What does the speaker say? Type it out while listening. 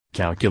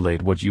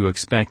Calculate what you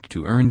expect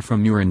to earn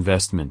from your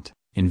investment.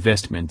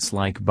 Investments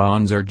like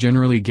bonds are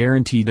generally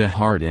guaranteed a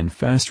hard and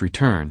fast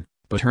return,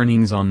 but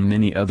earnings on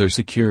many other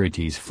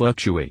securities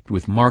fluctuate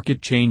with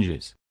market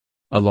changes.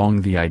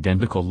 Along the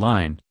identical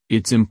line,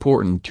 it's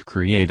important to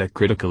create a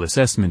critical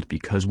assessment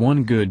because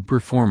one good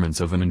performance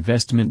of an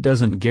investment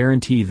doesn't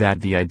guarantee that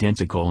the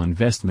identical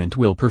investment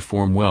will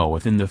perform well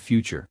within the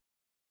future.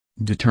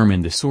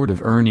 Determine the sort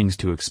of earnings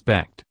to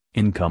expect.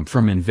 Income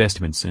from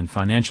investments in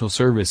financial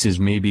services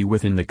may be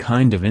within the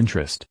kind of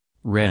interest,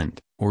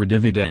 rent, or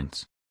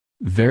dividends.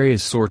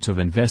 Various sorts of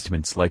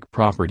investments like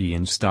property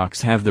and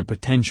stocks have the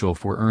potential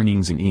for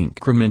earnings in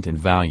increment in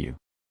value.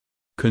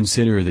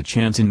 Consider the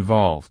chance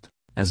involved.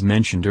 As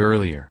mentioned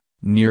earlier,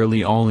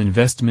 nearly all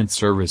investment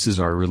services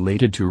are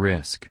related to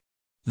risk.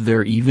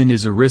 There even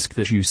is a risk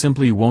that you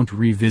simply won't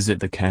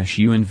revisit the cash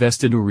you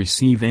invested or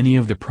receive any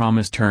of the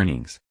promised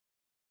earnings.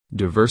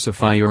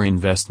 Diversify your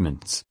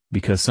investments.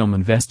 Because some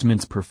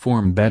investments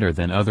perform better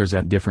than others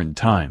at different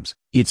times,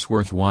 it's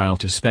worthwhile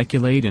to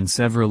speculate in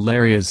several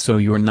areas so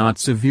you're not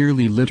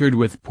severely littered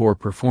with poor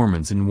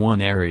performance in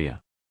one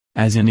area.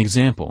 As an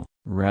example,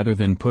 rather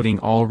than putting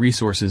all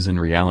resources in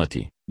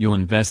reality, you'll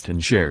invest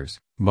in shares,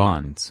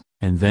 bonds,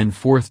 and then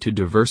fourth to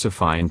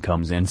diversify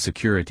incomes and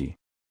security.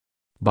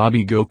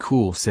 Bobby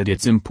Gokul said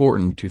it's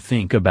important to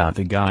think about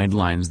the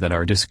guidelines that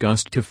are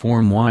discussed to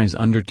form wise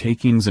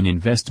undertakings in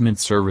investment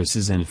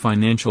services and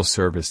financial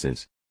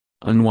services.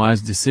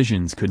 Unwise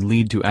decisions could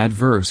lead to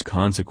adverse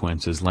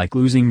consequences like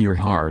losing your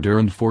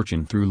hard-earned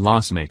fortune through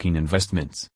loss-making investments.